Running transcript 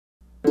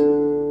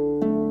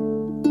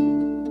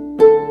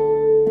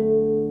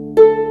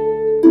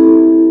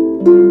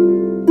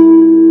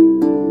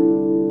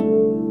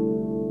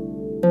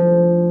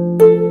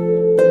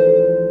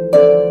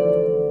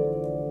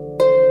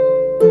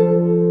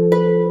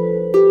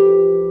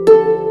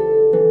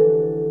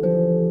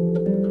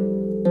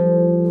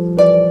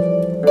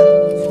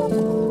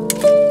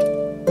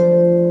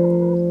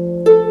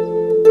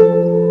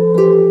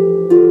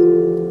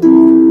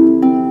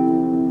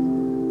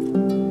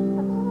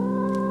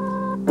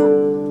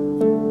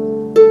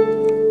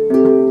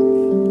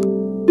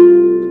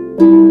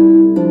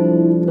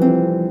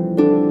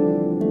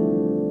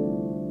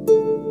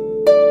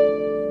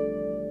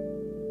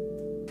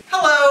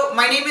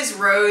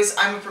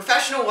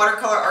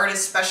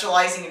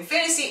specializing in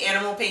fantasy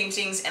animal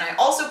paintings, and I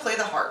also play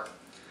the harp.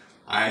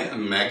 I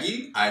am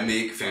Maggie. I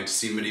make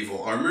fantasy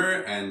medieval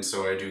armor, and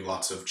so I do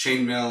lots of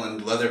chainmail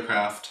and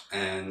leathercraft,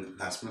 and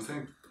that's my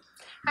thing.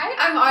 Hi,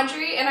 I'm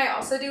Audrey, and I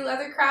also do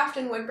leathercraft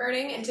and wood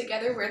burning, and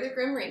together we're the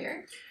Grim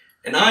Ringer.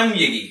 And I'm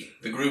Yggi,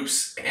 the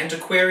group's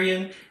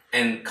antiquarian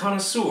and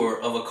connoisseur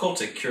of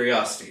occultic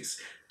curiosities.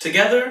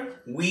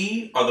 Together,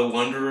 we are the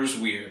Wanderers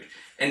Wyrd,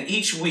 and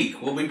each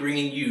week we'll be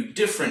bringing you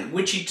different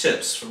witchy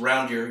tips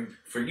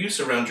for use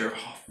around your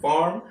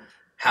farm,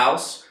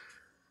 house,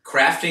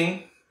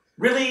 crafting,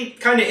 really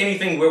kind of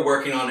anything we're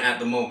working on at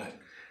the moment.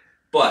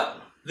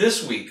 But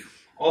this week,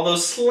 although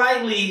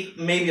slightly,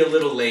 maybe a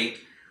little late,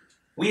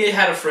 we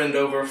had a friend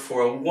over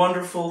for a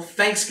wonderful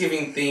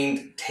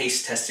Thanksgiving-themed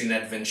taste testing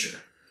adventure.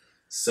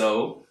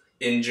 So,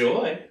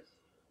 enjoy!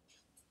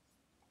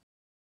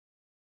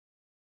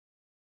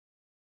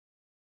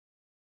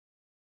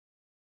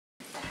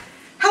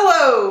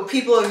 Hello,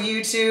 people of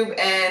YouTube,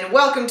 and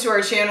welcome to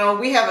our channel.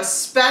 We have a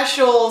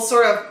special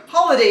sort of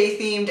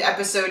holiday-themed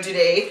episode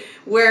today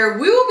where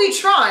we will be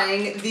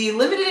trying the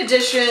limited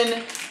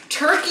edition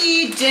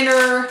turkey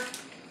dinner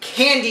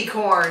candy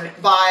corn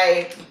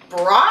by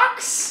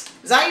Brachs.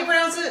 Is that how you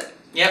pronounce it?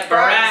 Yep,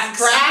 brachs.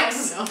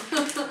 Brachs.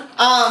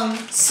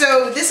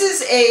 So this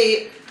is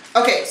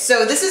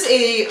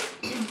a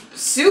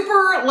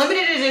super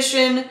limited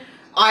edition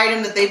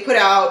item that they put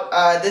out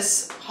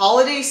this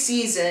holiday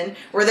season,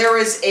 where there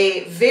was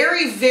a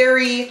very,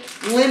 very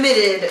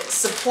limited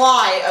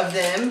supply of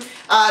them,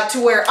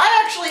 to where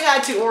I actually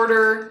had to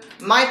order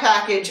my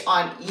package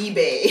on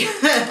eBay.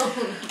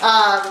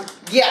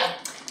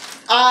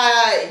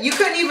 You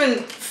couldn't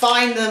even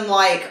find them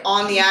like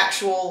on the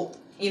actual,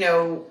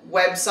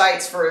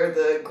 websites for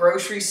the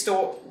grocery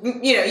store.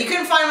 You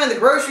couldn't find them in the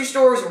grocery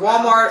stores or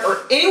Walmart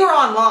or anywhere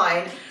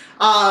online.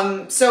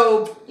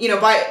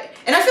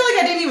 And I feel like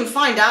I didn't even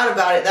find out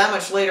about it that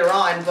much later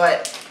on,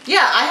 but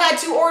yeah, I had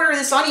to order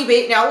this on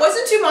eBay. Now, it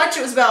wasn't too much.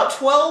 It was about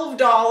 $12.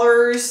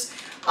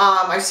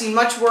 I've seen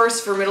much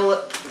worse for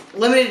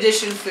limited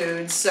edition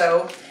foods.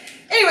 So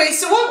anyway,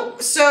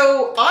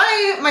 so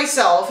I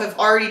myself have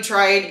already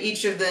tried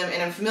each of them,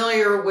 and I'm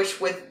familiar with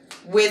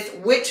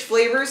which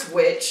flavors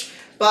which,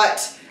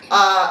 but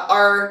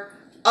our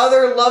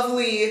other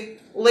lovely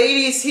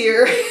ladies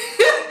here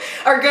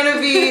are gonna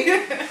be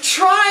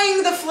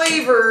trying the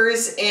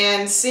flavors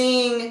and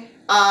seeing,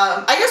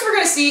 I guess we're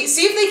gonna see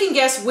if they can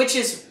guess which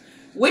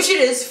it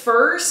is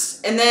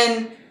first, and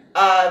then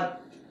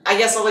I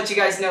guess I'll let you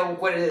guys know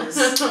what it is.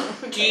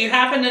 Do you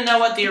happen to know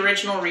what the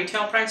original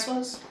retail price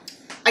was?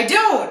 I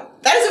don't.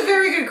 That is a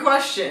very good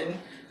question.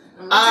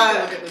 We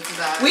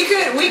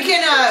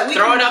can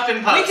throw it up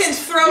in post. We can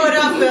throw it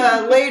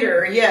up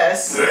later.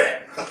 Yes.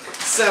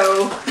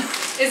 So.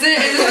 Is it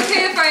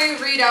okay if I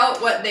read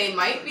out what they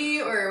might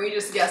be, or are we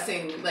just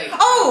guessing? Like.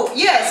 Oh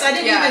yes, I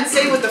didn't even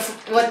say what the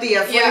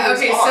flavors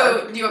are.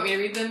 So do you want me to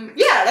read them?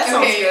 Yeah, that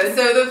sounds good.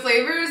 So the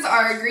flavors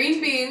are green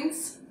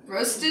beans,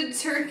 roasted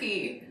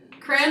turkey,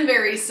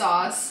 cranberry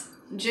sauce,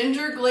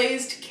 ginger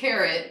glazed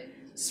carrot,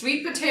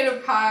 sweet potato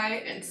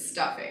pie, and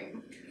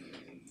stuffing.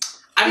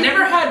 I've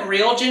never had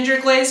real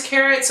ginger glazed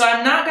carrot, so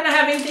I'm not gonna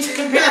have anything to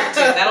compare it to.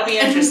 That'll be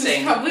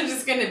interesting. It's probably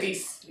just gonna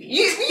be.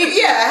 You've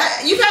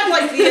had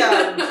like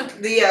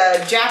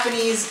the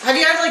Japanese. Have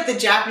you had like the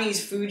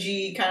Japanese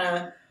Fuji kind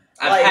of?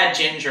 I've had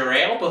ginger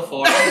ale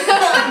before.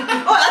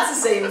 Oh, that's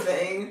the same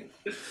thing.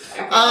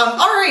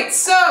 All right,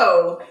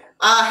 so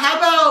how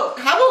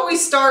about we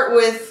start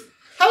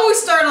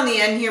on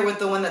the end here with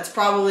the one that's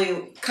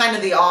probably kind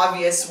of the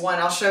obvious one.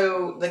 I'll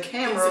show the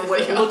camera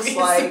what it looks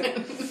like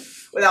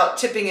without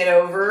tipping it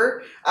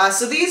over.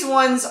 So these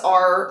ones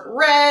are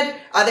red.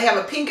 They have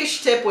a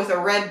pinkish tip with a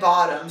red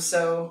bottom.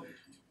 So.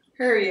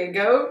 There you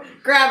go.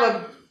 Grab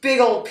a big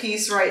old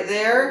piece right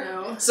there.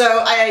 No.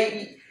 So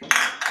I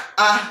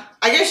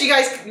guess you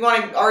guys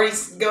want to already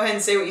go ahead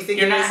and say what you think.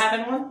 You're not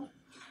having one?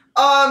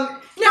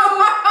 No.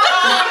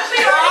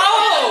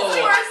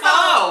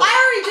 I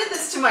already did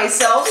this to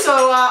myself,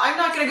 so I'm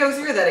not going to go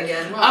through that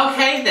again.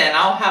 Okay, then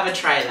I'll have a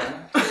try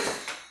then.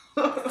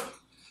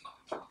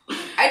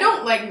 I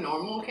don't like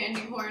normal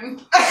candy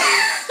corn.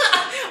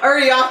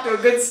 Already off to a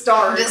good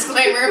start.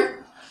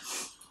 Disclaimer.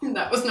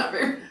 That was not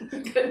very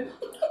good.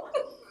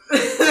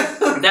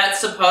 That's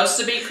supposed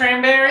to be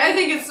cranberry? I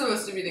think it's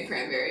supposed to be the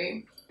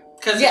cranberry.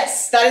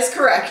 Yes, that is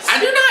correct. I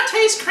do not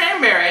taste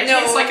cranberry. It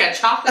tastes like a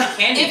chocolate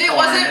candy If it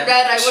wasn't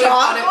red, I would have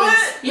thought it was...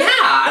 Yeah,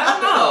 I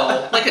don't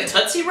know. Like a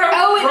Tootsie Roll?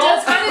 Oh, it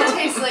does kind of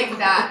taste like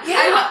that. Yeah.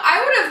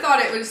 I would have thought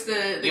it was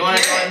the You want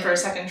to go in for a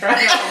second try?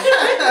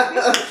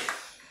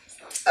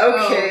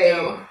 Okay.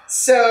 Oh, no.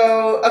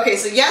 So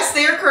yes,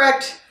 they are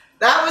correct.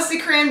 That was the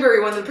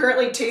cranberry one that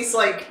apparently tastes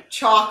like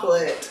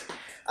chocolate.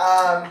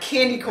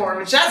 Candy corn,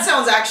 which that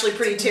sounds actually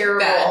pretty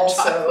terrible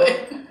also.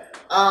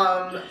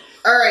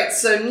 Alright,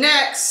 so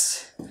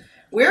next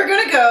we're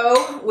gonna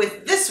go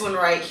with this one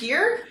right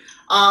here.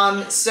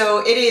 So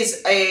it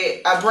is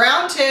a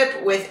brown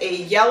tip with a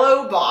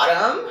yellow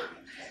bottom.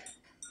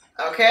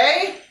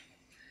 Okay.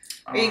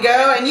 There you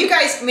go. And you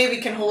guys maybe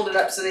can hold it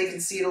up so they can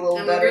see it a little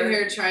I'm better. over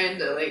here trying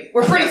to like.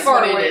 We're pretty guess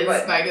far what away, it is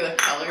but by the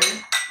color.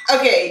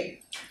 okay.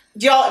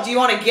 Do you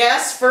want to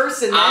guess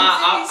first and then?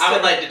 I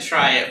would like to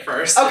try it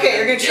first. Okay,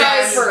 you're gonna try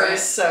it Yes.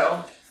 first.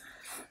 So.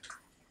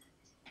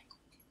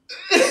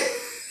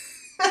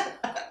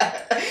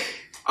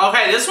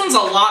 Okay, this one's a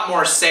lot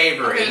more Okay,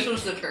 savory. this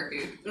was the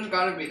turkey. There's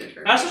gotta be the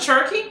turkey. That's a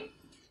turkey?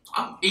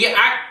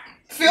 Yeah,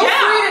 Feel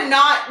free to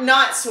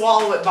not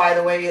swallow it. By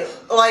the way,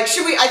 like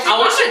should we? I think we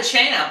want a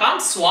chain up. I'm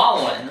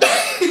swallowing.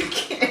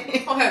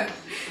 Okay. Okay.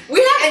 We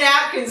have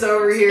napkins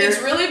over here.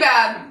 It's really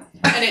bad.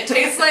 And it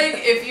tastes like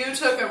if you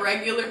took a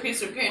regular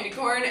piece of candy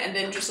corn and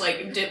then just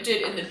like dipped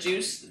it in the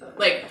juice,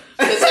 like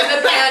this in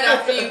the pan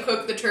after you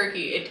cook the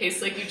turkey. It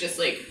tastes like you just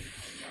like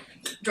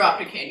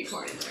dropped a candy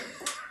corn in there.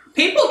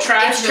 People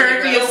trash It's really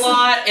turkey gross. a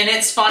lot, and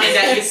it's funny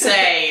that you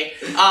say,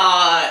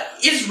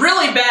 it's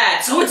really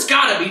bad, so it's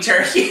gotta be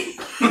turkey.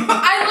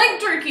 I like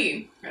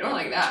turkey. I don't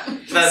like that.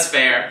 That's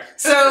fair.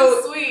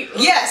 So sweet.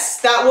 yes,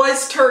 that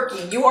was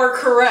turkey. You are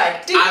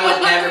correct. I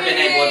would never been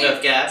able to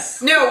have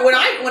guessed. No, when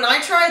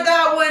I tried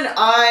that one,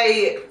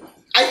 I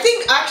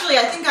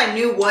think I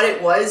knew what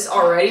it was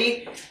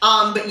already.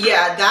 But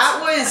yeah, that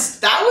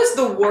was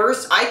the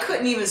worst. I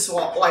couldn't even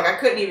swallow. Like I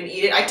couldn't even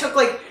eat it. I took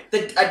like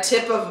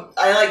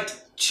I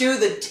chew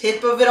the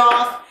tip of it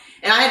off,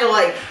 and I had to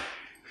like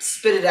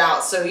spit it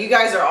out. So you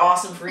guys are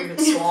awesome for even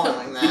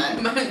swallowing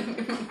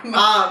that. All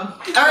My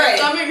right.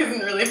 stomach isn't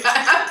really that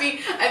happy.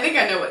 I think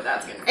I know what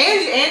that's gonna be.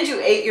 And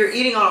you're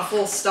eating on a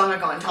full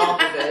stomach on top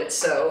of it,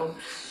 so.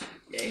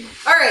 Yay.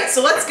 All right,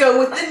 so let's go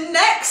with the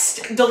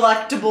next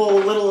delectable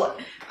little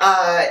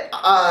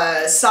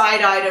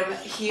side item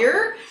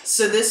here.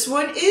 So this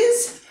one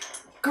is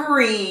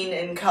green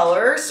in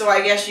color. So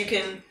I guess you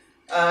can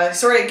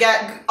sort of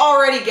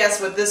already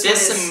guess what this one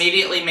is. This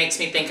immediately makes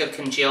me think of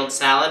congealed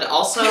salad.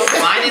 Also,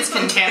 mine is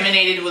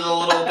contaminated with a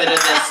little bit of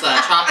this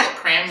chocolate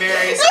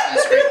cranberries.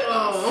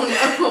 Oh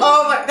no.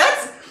 Oh my,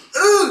 that's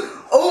ooh.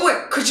 Oh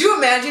my, could you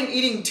imagine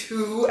eating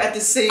two at the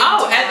same time?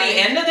 Oh, at the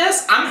end of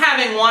this, I'm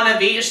having one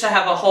of each to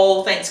have a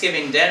whole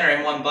Thanksgiving dinner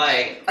in one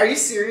bite. Are you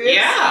serious?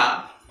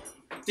 Yeah.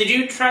 Did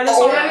you try this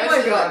Oh one? Yeah, my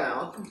it's in God.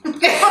 my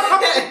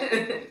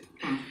mouth.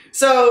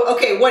 So,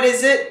 okay, what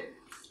is it?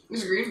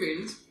 It's green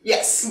beans.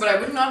 Yes. But I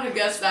would not have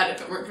guessed that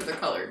if it weren't for the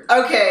color.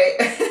 Okay.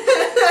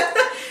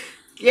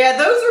 Yeah,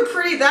 those are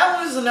pretty,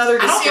 that was another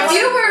disgusting If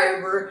you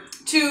flavor.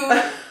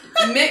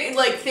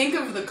 To think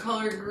of the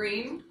color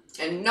green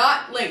and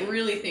not like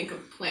really think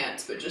of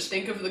plants, but just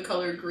think of the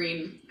color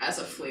green as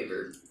a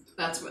flavor.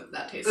 That's what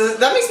that tastes like.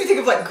 That makes me think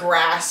of like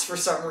grass for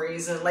some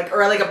reason,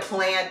 or like a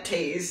plant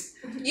taste.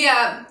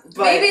 Yeah,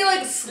 But- maybe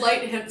like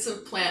slight hints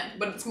of plant,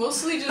 but it's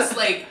mostly just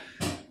like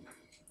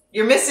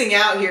You're missing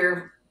out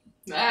here.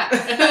 that.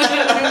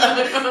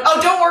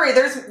 Oh, don't worry.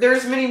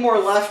 There's many more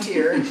left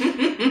here.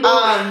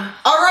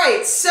 All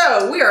right.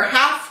 So we are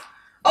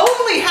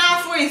only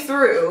halfway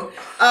through.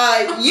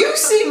 You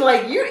seem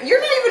like you're not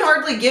even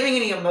hardly giving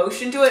any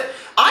emotion to it.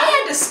 I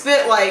had to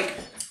spit like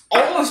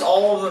almost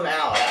all of them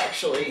out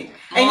actually,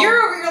 and you're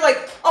over here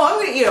like, oh,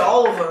 I'm gonna eat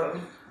all of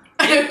them.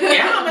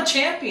 Yeah, I'm a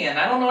champion.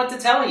 I don't know what to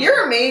tell you.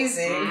 You're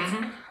amazing.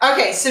 Mhm.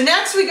 Okay, so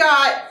next we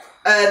got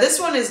this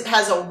one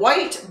has a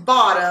white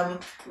bottom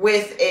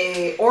with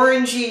a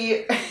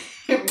orangey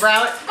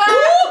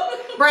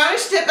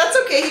brownish tip. That's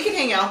okay. He can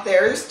hang out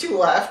there. There's two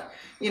left.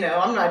 You know,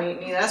 I'm not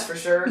eating any, that's for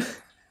sure.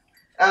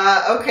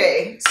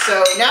 Okay,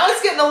 so now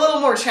it's getting a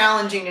little more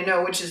challenging to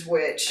know which is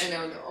which. I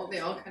know they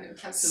all kind of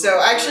have some. So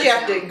I actually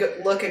have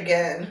to look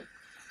again.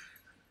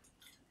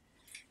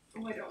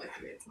 Oh, I don't like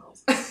the way it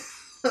smells.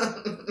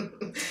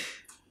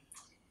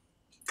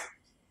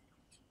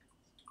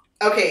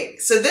 Okay,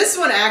 so this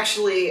one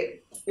actually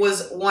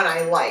was one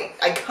I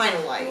liked. I kind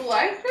of You liked.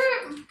 like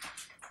it?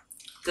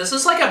 This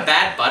is like a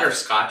bad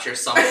butterscotch or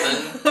something.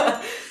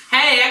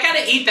 Hey, I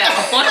gotta eat that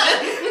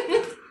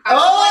one. I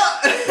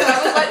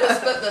would like to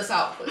split this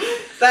out, please.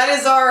 That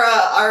is our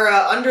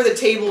under the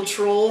table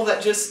troll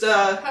that just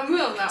I'm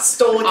moving that.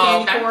 stole a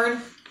candy okay.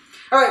 corn.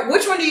 All right,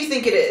 which one do you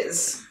think it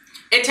is?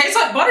 It tastes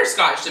like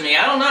butterscotch to me.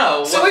 I don't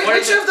know. So What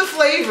which is it? of the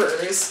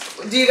flavors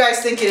do you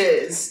guys think it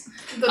is?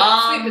 The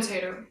sweet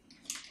potato.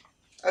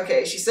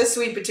 Okay, she says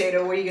sweet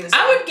potato. What are you gonna say?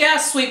 I would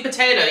guess sweet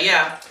potato,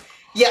 yeah.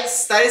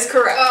 Yes, that is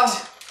correct.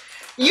 Oh.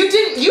 You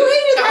hated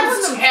That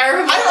was one.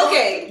 terrible.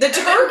 Okay, the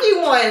turkey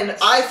one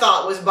I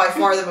thought was by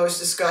far the most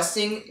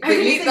disgusting. But I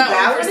could you eat think that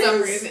one one for some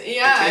is? reason. It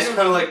Yeah. I tastes don't-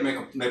 kind of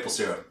like maple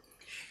syrup.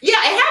 Yeah,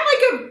 it had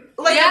like a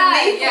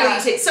mapley Yeah.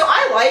 taste. So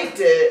I liked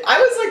it. I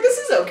was like, this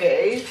is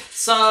okay.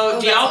 So, Oh,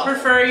 do that's y'all awful.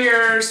 prefer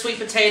your sweet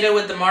potato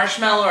with the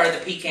marshmallow or the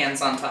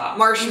pecans on top?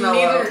 Marshmallow.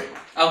 Neither.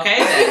 Okay,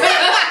 then.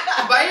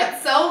 By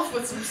itself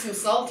with some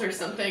salt or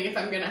something if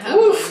I'm gonna have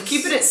Oof, one.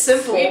 keeping it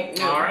simple. Sweet.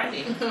 No.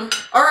 Alrighty.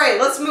 All right,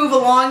 let's move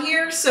along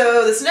here.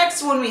 So this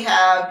next one we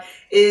have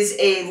is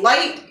a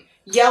light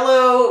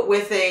yellow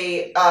with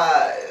a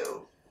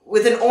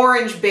with an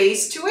orange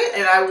base to it,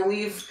 and I will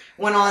leave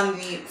one on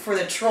for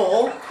the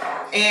troll.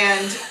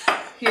 And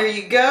here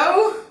you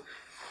go.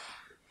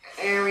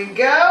 There we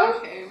go.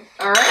 Okay.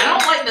 All right. I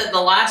don't like that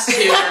the last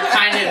two are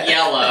kind of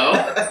yellow.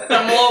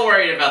 I'm a little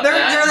worried about They're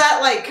that. that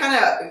like kind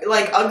of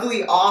like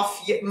ugly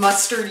off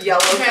mustard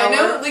yellow Okay, color. I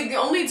know like the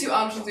only two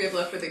options we have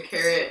left are the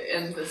carrot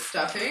and the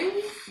stuffing.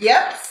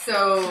 Yep.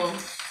 So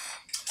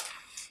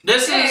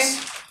This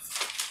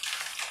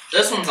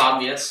one's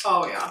obvious.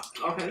 oh yeah.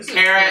 Okay, this is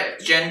Carrot,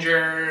 good.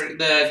 ginger,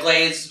 the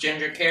glazed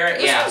ginger carrot.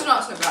 This Yeah. one's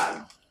not so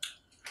bad.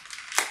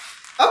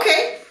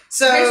 Okay.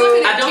 So It's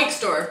like I an don't- antique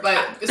store,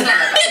 but it's not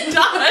that It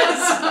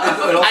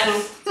does. It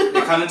also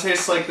it kind of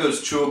tastes like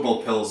those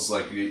chewable pills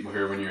like you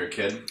hear when you're a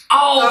kid.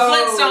 Oh,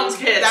 Flintstones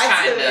kids, That's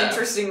kind an of.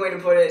 interesting way to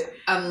put it.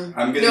 bad.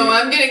 I'm getting- No,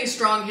 I'm getting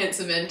strong hints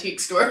of antique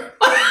store.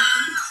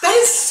 That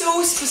is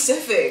so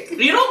specific.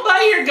 You don't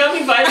buy your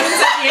gummy vitamins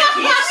at the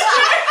antique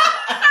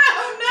store?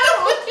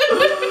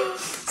 Oh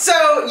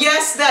So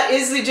yes, that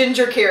is the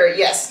ginger carrot.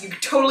 Yes, you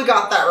totally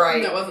got that no!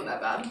 right. That wasn't that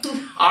bad.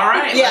 All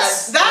right.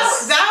 Yes,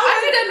 let's-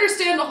 I could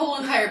understand a whole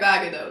entire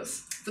bag of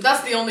those, but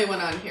that's the only one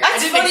on here. That's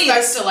I didn't funny,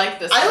 expect this- to like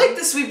this. I one. like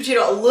the sweet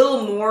potato a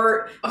little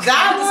more. Okay,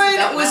 That this is one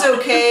that was well.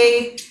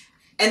 okay,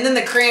 and then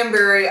the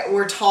cranberry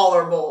were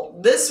tolerable.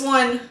 This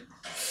one,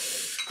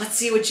 let's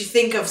see what you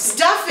think of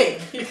stuffing.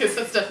 because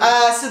that's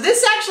definitely. So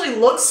this actually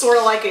looks sort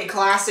of like a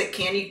classic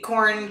candy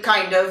corn,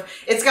 kind of.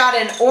 It's got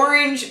an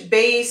orange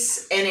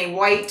base and a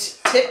white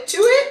tip to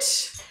it.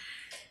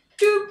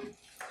 Doop.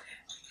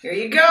 Here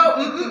you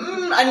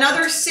go.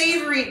 Another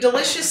savory,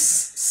 delicious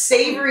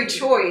savory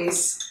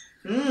choice.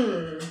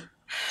 Mmm.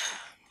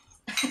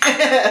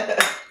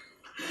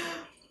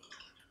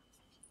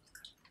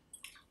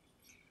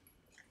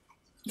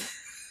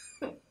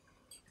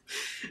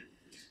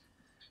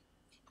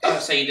 Oh,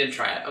 so you did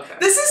try it. Okay.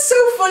 This is so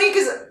funny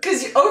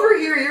because over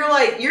here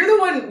you're the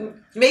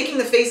one making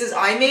the faces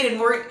I made, and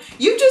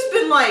you've just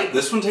been like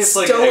This one tastes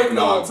like stoic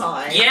the whole eggnog.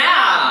 time.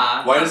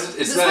 Yeah. Why does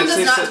it? It's This not. one It does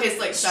tastes not like- taste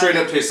like straight stuffing.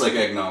 up tastes like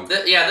eggnog.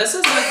 Yeah, this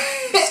is like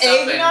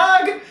stuffing.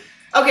 Eggnog.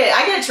 Okay,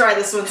 I gotta try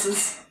this one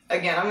since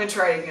again I'm gonna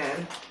try it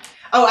again.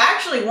 Oh,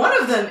 actually, one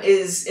of them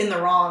is in the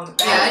wrong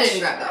batch. Yeah, I didn't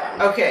grab that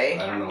one. Okay.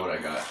 I don't know what I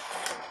got.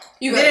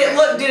 You Did got it it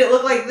look? Did it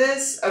look like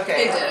this? It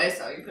Okay. did. I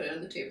saw you put it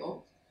on the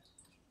table.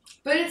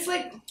 But it's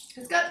like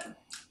it's got.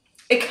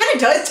 It kind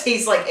of does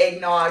taste like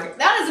eggnog.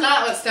 That is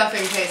not what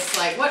stuffing tastes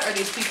like. What are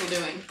these people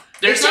doing?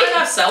 There's It not tastes-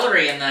 enough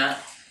celery in that.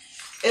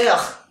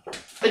 Ugh. It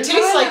There's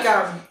tastes not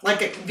like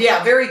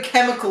a very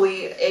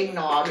chemically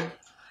eggnog.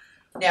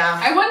 Yeah.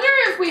 I wonder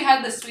if we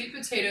had the sweet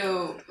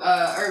potato,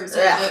 or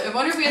sorry, Yeah. I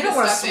wonder if we I had don't the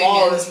want to stuffing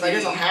swallow and this, but I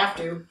guess the I'll have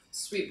to.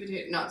 sweet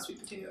potato, not sweet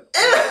potato.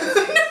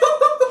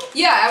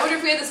 Yeah, I wonder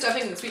if we had the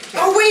stuffing and the sweet potato.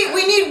 Oh wait,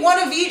 we need one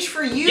of each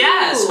for you.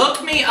 Yes,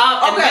 hook me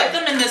up and Okay. put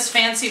them in this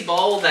fancy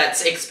bowl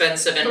that's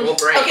expensive and will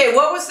break. Okay,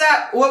 what was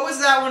that? What was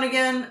that one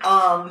again?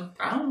 Oh.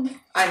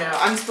 I know.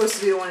 I'm supposed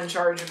to be the one in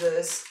charge of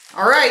this.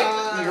 All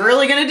right, you're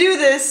really gonna do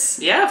this?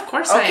 Yeah, of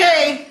course I am.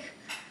 Okay,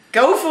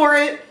 go for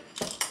it.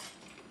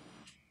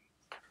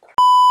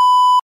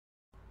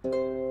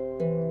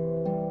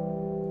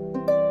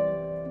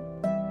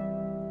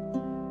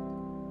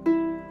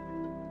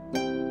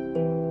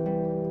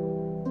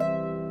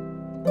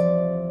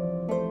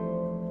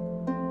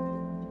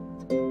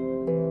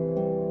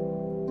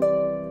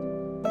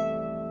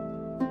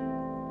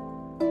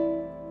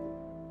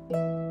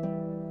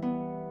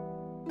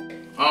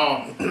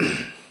 Oh.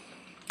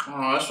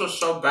 Oh, this was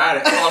so bad.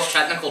 It caused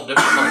technical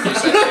difficulties,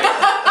 I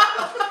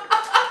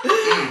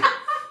think.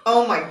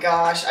 Oh my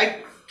gosh,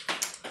 I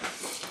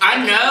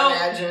I know.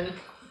 imagine.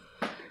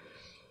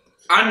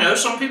 I know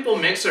some people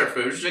mix their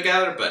foods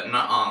together, but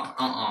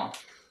nuh-uh.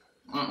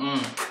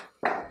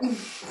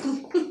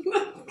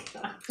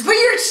 But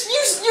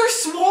you're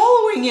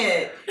swallowing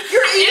it.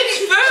 You're eating It's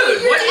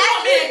food. What do you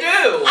want me to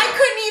do? I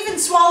couldn't even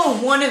swallow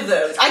one of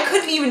those. I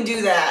couldn't even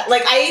do that.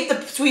 Like I ate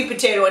the sweet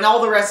potato and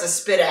all the rest is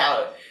spit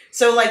out.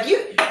 So like you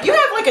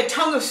have like a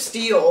tongue of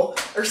steel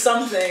or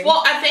something.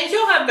 Well, I think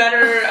you'll have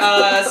better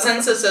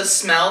senses of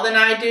smell than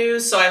I do,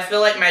 so I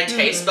feel like my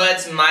taste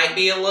buds might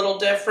be a little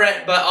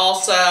different, but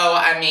also,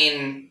 I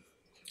mean,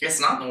 it's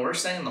not the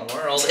worst thing in the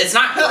world. It's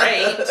not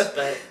great,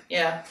 but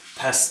yeah.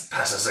 Pass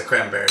us a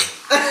cranberry.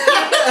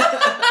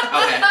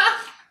 Okay.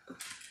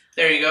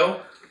 There you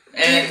go.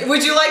 And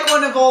Would you like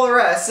one of all the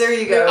rest? There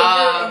you go.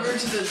 Over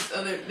to the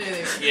other. There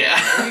they are.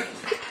 yeah.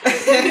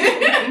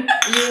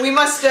 We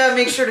must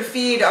make sure to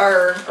feed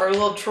our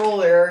little troll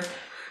there.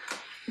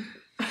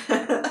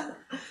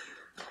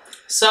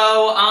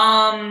 So,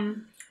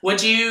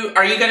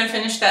 are you gonna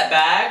finish that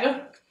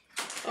bag?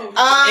 Oh,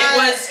 It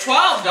was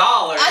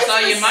 $12, so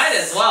you might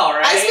as well,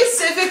 right? I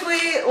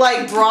specifically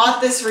like brought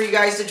this for you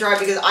guys to try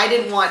because I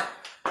didn't want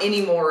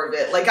any more of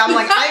it. Like I'm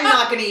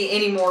not gonna eat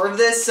any more of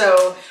this,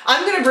 so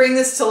I'm gonna bring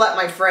this to let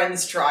my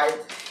friends try.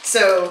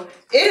 So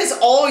it is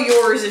all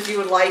yours if you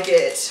would like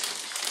it.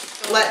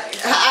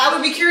 I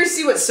would be curious to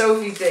see what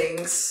Sophie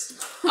thinks.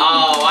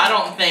 Oh, I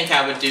don't think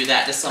I would do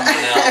that to someone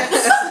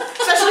else.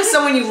 Especially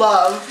someone you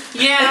love.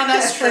 Yeah,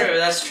 that's true.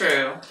 That's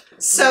true.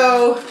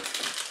 So,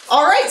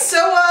 all right.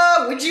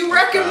 So, would you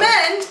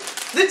recommend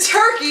the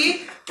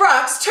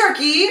brachs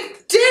turkey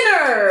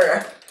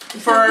dinner?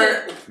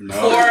 For No.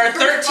 for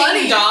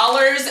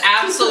 $13,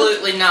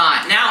 absolutely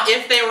not. Now,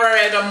 if they were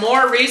at a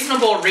more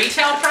reasonable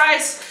retail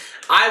price,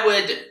 I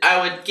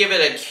would give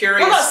it a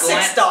curious What about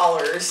glance.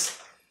 $6?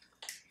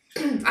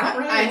 I don't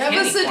really I have a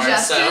candy corn,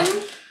 so-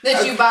 suggestion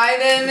that you buy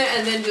them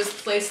and then just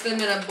place them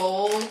in a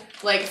bowl,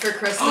 like for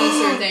Christmas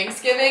or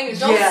Thanksgiving.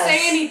 Don't Yes.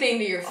 say anything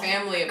to your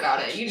family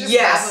about it. You just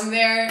Yes. have them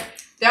there.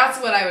 That's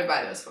what I would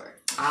buy those for.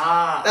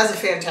 Ah. That's a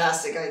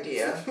fantastic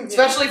idea.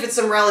 Especially if it's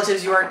some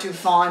relatives you aren't too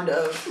fond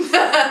of.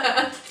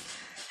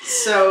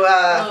 So,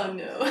 Oh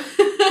no.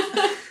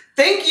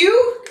 thank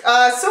you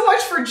so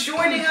much for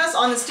joining us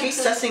on this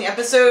taste testing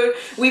episode.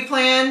 We would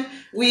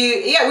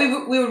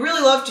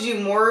really love to do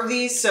more of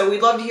these, so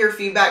we'd love to hear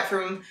feedback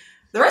from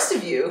the rest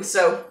of you.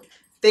 So,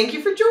 thank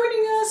you for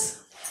joining us.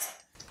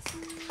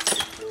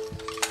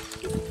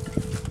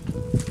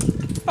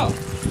 Oh,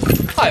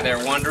 hi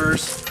there,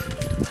 Wanderers.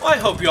 Well, I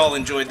hope you all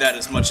enjoyed that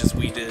as much as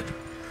we did.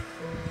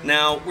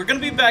 Now, we're going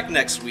to be back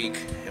next week,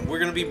 and we're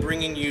going to be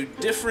bringing you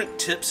different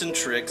tips and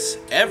tricks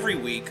every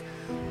week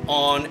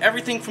on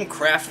everything from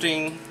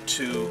crafting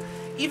to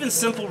even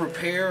simple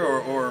repair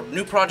or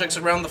new projects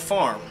around the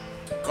farm,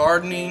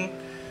 gardening.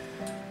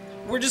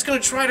 We're just going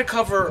to try to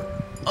cover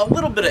a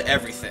little bit of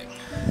everything.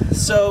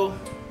 So,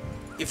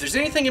 if there's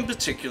anything in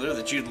particular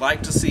that you'd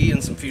like to see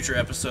in some future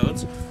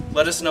episodes,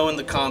 let us know in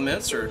the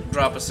comments or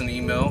drop us an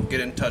email, get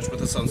in touch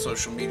with us on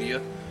social media.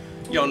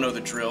 Y'all know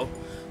the drill.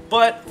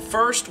 But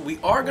first, we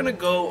are going to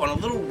go on a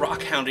little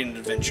rock hounding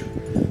adventure.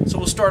 So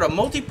we'll start a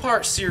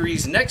multi-part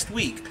series next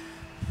week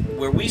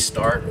where we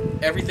start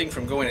everything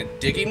from going and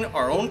digging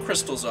our own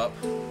crystals up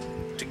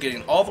to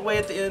getting all the way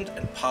at the end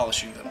and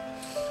polishing them.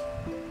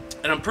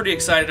 And I'm pretty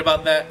excited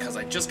about that because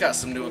I just got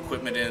some new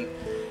equipment in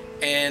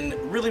and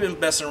really been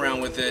messing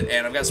around with it,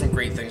 and I've got some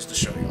great things to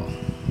show y'all.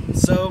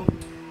 So,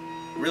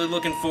 really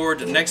looking forward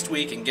to next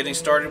week and getting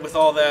started with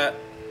all that.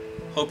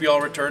 Hope you all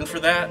return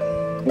for that.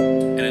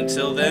 And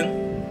until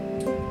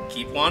then,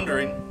 keep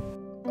wandering.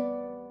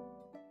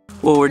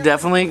 Well, we're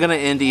definitely going to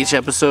end each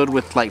episode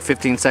with like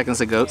 15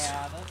 seconds of goats.